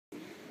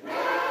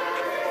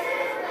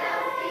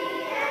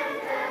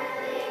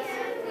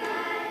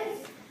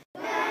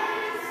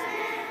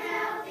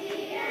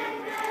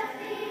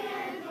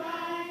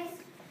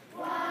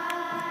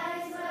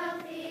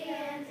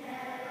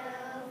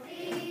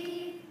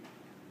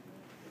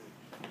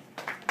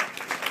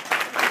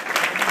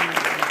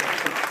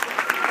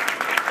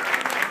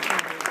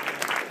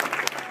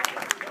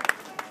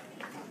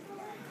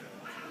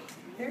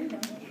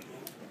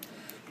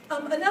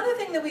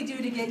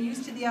get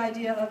used to the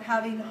idea of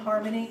having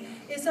harmony,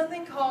 is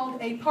something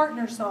called a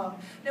partner song.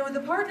 Now with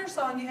a partner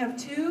song, you have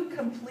two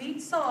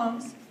complete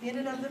songs in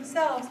and of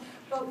themselves,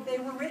 but they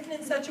were written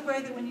in such a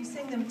way that when you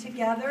sing them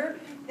together,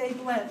 they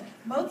blend.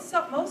 Most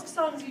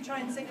songs you try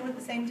and sing them at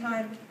the same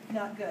time,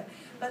 not good.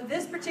 But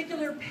this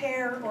particular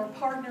pair or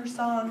partner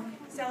song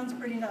sounds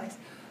pretty nice.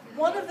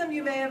 One of them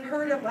you may have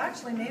heard of, well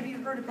actually maybe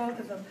you've heard of both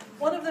of them.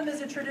 One of them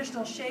is a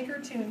traditional shaker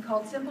tune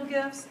called Simple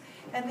Gifts,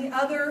 and the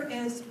other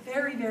is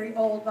very, very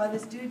old by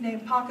this dude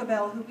named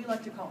Pachelbel, who we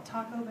like to call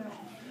Taco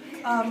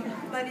Bell.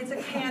 But it's a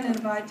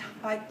canon by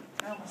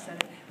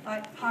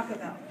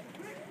Pachelbel.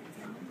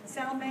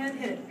 Sound man,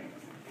 hit it.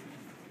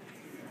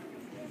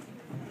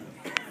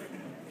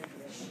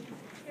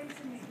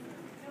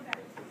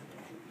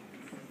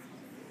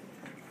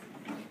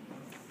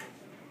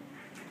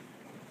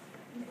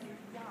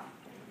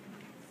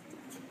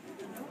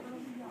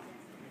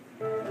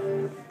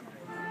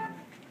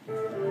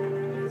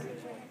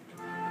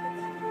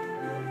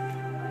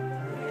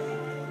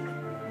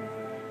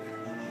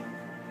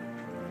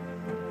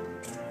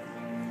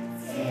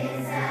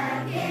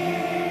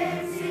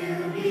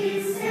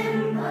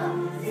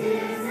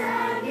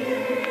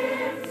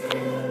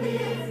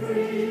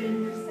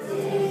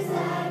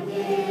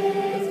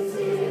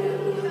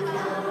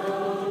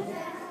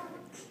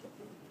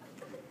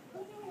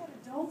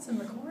 In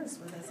the chorus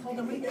with us. Hold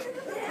on,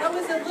 that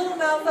was a little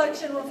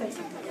malfunction. We'll fix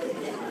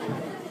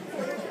it.